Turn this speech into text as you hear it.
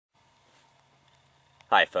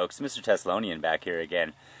Hi folks, Mr. Thessalonian back here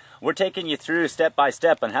again. We're taking you through step by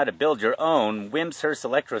step on how to build your own Wimshurst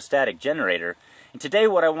electrostatic generator. And today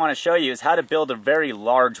what I want to show you is how to build a very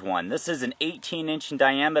large one. This is an 18-inch in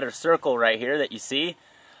diameter circle right here that you see.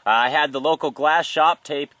 I had the local glass shop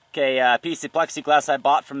take a piece of plexiglass I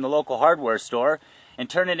bought from the local hardware store and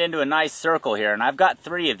turn it into a nice circle here. And I've got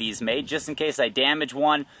 3 of these made just in case I damage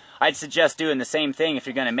one. I'd suggest doing the same thing if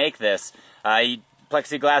you're going to make this.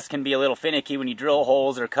 Plexiglass can be a little finicky when you drill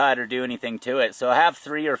holes or cut or do anything to it. So I have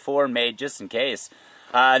 3 or 4 made just in case.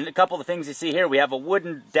 And a couple of things you see here, we have a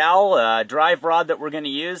wooden dowel drive rod that we're going to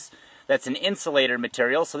use. That's an insulator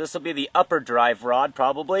material, so this will be the upper drive rod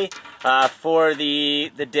probably for the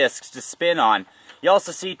discs to spin on. You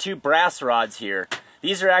also see 2 brass rods here.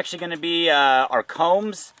 These are actually going to be our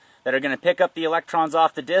combs that are going to pick up the electrons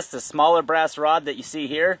off the disc, the smaller brass rod that you see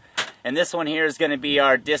here. And this one here is going to be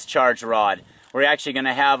our discharge rod. We're actually going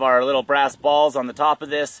to have our little brass balls on the top of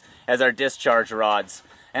this as our discharge rods.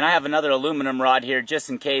 And I have another aluminum rod here just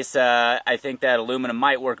in case I think that aluminum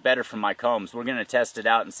might work better for my combs. We're going to test it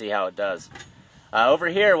out and see how it does. Over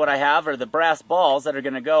here what I have are the brass balls that are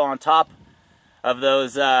going to go on top of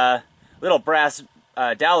those little brass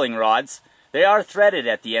doweling rods. They are threaded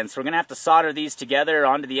at the end, so we're going to have to solder these together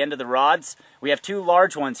onto the end of the rods. We have 2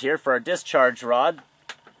 large ones here for our discharge rod.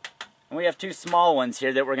 And we have 2 small ones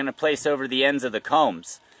here that we're going to place over the ends of the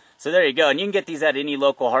combs. So there you go. And you can get these at any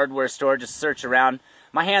local hardware store. Just search around.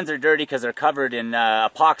 My hands are dirty because they're covered in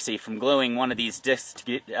epoxy from gluing one of these discs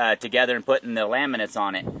together and putting the laminates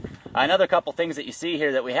on it. Another couple things that you see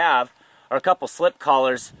here that we have are a couple slip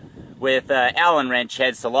collars with Allen wrench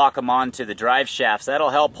heads to lock them onto the drive shafts. That'll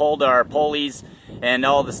help hold our pulleys and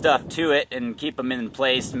all the stuff to it and keep them in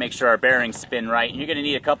place to make sure our bearings spin right. And you're going to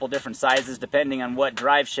need a couple different sizes depending on what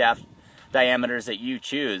drive shaft diameters that you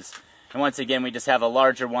choose. And once again, we just have a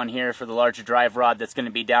larger one here for the larger drive rod that's going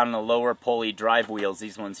to be down in the lower pulley drive wheels,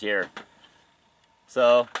 these ones here.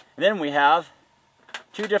 So then we have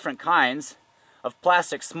 2 different kinds of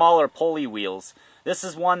plastic smaller pulley wheels. This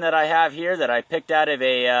is one that I have here that I picked out of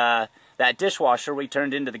that dishwasher we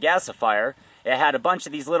turned into the gasifier. It had a bunch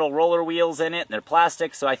of these little roller wheels in it, and they're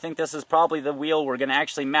plastic, so I think this is probably the wheel we're going to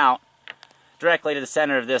actually mount directly to the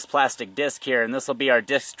center of this plastic disc here, and this will be our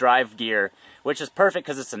disc drive gear, which is perfect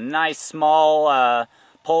because it's a nice small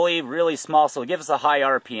pulley, really small, so it'll give us a high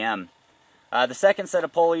RPM. The second set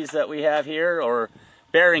of pulleys that we have here are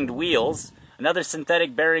bearinged wheels. Another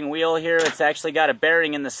synthetic bearing wheel here. It's actually got a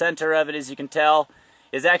bearing in the center of it, as you can tell.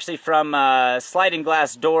 Is actually from sliding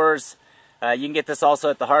glass doors. You can get this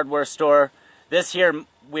also at the hardware store. This here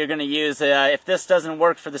we're going to use, if this doesn't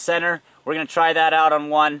work for the center, we're going to try that out on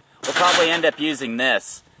one. We'll probably end up using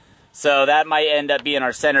this. So that might end up being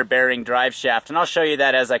our center bearing drive shaft, and I'll show you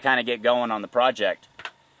that as I kind of get going on the project.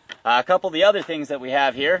 A couple of the other things that we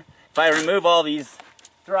have here, if I remove all these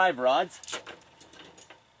drive rods,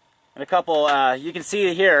 and a couple, you can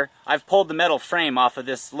see here, I've pulled the metal frame off of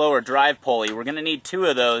this lower drive pulley. We're going to need 2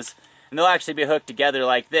 of those, and they'll actually be hooked together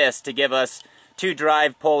like this to give us 2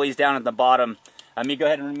 drive pulleys down at the bottom. Let me go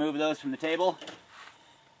ahead and remove those from the table,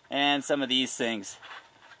 and some of these things.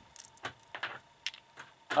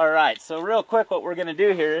 Alright, so real quick what we're going to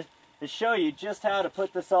do here is show you just how to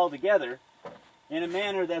put this all together in a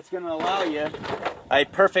manner that's going to allow you a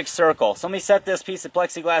perfect circle. So let me set this piece of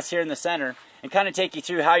plexiglass here in the center and kind of take you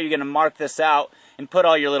through how you're going to mark this out and put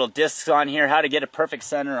all your little discs on here, how to get a perfect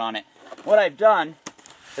center on it. What I've done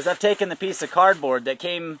is I've taken the piece of cardboard that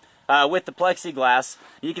came with the plexiglass.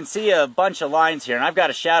 You can see a bunch of lines here, and I've got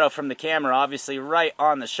a shadow from the camera obviously right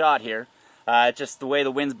on the shot here. Just the way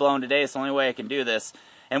the wind's blowing today, it's the only way I can do this.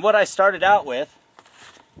 And what I started out with,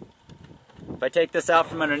 if I take this out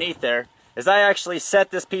from underneath there, is I actually set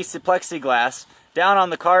this piece of plexiglass down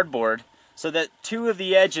on the cardboard so that 2 of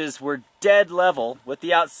the edges were dead level with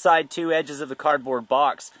the outside 2 edges of the cardboard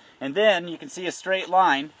box. And then you can see a straight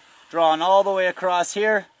line drawn all the way across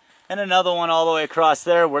here and another one all the way across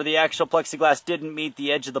there where the actual plexiglass didn't meet the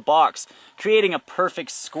edge of the box, creating a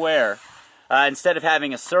perfect square. Instead of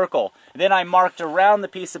having a circle. Then I marked around the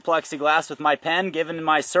piece of plexiglass with my pen, giving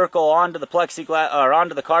my circle onto the plexiglass or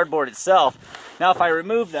onto the cardboard itself. Now if I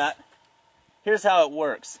remove that, here's how it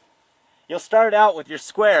works. You'll start out with your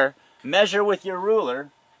square, measure with your ruler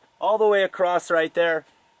all the way across right there.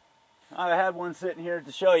 I had one sitting here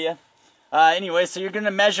to show you. Anyway, so you're going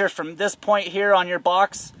to measure from this point here on your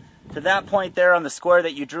box to that point there on the square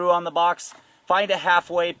that you drew on the box. Find a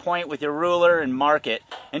halfway point with your ruler and mark it.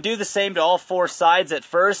 And do the same to all 4 sides at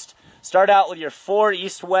first. Start out with your 4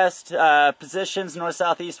 east-west positions, north,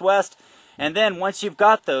 south, east, west. And then once you've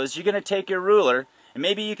got those, you're going to take your ruler, and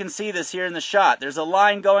maybe you can see this here in the shot. There's a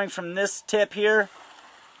line going from this tip here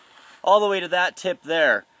all the way to that tip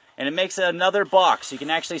there. And it makes another box. You can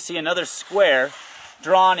actually see another square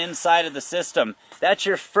drawn inside of the system. That's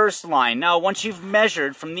your first line. Now, once you've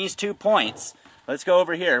measured from these 2 points, let's go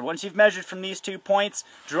over here. Once you've measured from these 2 points,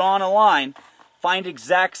 drawn a line, find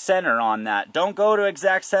exact center on that. Don't go to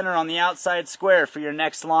exact center on the outside square for your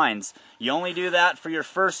next lines. You only do that for your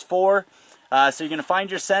first 4. So you're going to find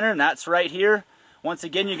your center, and that's right here. Once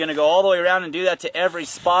again, you're going to go all the way around and do that to every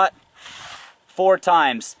spot 4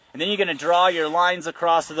 times. And then you're going to draw your lines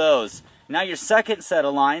across those. Now your second set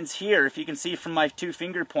of lines here, if you can see from my 2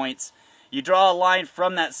 finger points, you draw a line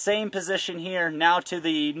from that same position here now to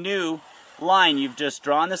the new line you've just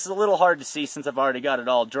drawn. This is a little hard to see since I've already got it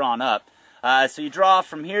all drawn up. So you draw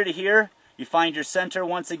from here to here, you find your center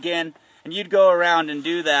once again, and you'd go around and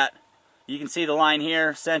do that. You can see the line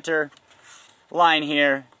here, center, line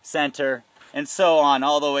here, center, and so on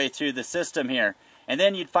all the way through the system here. And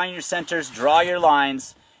then you'd find your centers, draw your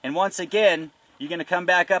lines, and once again, you're going to come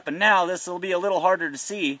back up, and now this will be a little harder to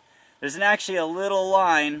see. There's actually a little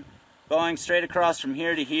line going straight across from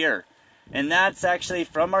here to here. And that's actually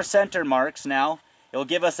from our center marks now. It'll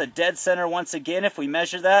give us a dead center once again if we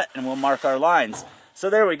measure that, and we'll mark our lines. So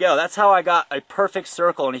there we go. That's how I got a perfect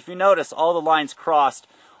circle. And if you notice, all the lines crossed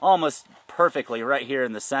almost perfectly right here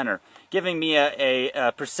in the center, giving me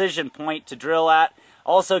a precision point to drill at.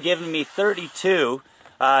 Also giving me 32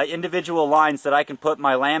 individual lines that I can put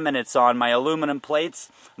my laminates on, my aluminum plates,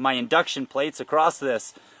 my induction plates across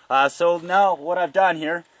this. So now what I've done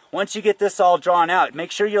here, once you get this all drawn out,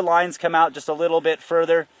 make sure your lines come out just a little bit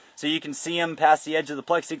further so you can see them past the edge of the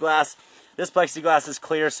plexiglass. This plexiglass is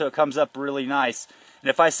clear, so it comes up really nice. And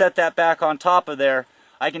if I set that back on top of there,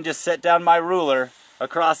 I can just set down my ruler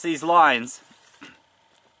across these lines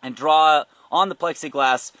and draw on the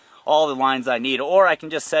plexiglass all the lines I need. Or I can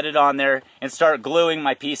just set it on there and start gluing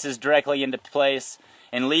my pieces directly into place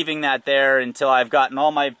and leaving that there until I've gotten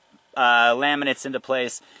all my laminates into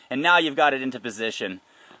place. And now you've got it into position.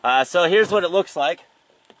 So here's what it looks like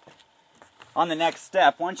on the next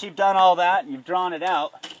step. Once you've done all that and you've drawn it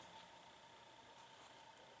out,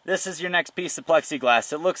 this is your next piece of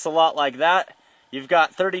plexiglass. It looks a lot like that. You've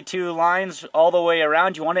got 32 lines all the way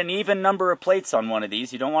around. You want an even number of plates on one of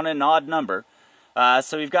these. You don't want an odd number.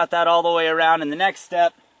 So we've got that all the way around, and the next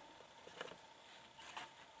step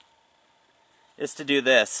is to do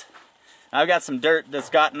this. I've got some dirt that's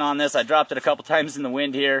gotten on this. I dropped it a couple times in the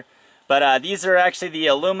wind here. But these are actually the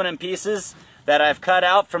aluminum pieces that I've cut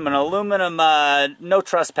out from an aluminum no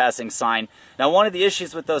trespassing sign. Now, one of the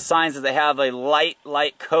issues with those signs is they have a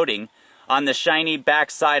light coating on the shiny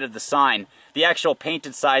back side of the sign. The actual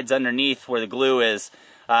painted side's underneath where the glue is.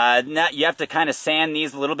 You have to kind of sand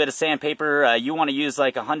these, a little bit of sandpaper. You want to use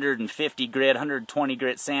like 150 grit, 120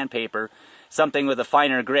 grit sandpaper, something with a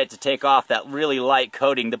finer grit to take off that really light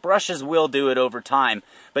coating. The brushes will do it over time,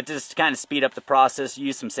 but just to kind of speed up the process,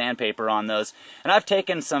 use some sandpaper on those. And I've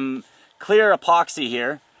taken some clear epoxy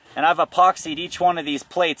here, and I've epoxied each one of these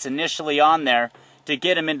plates initially on there to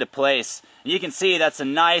get them into place. And you can see that's a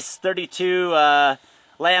nice 32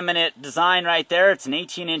 laminate design right there. It's an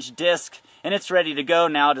 18-inch disc. And it's ready to go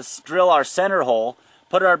now to drill our center hole,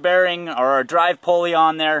 put our bearing or our drive pulley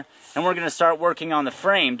on there, and we're going to start working on the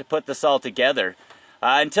frame to put this all together.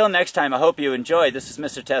 Until next time, I hope you enjoyed. This is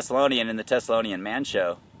Mr. Thessalonian in the Thessalonian Man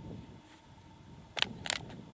Show.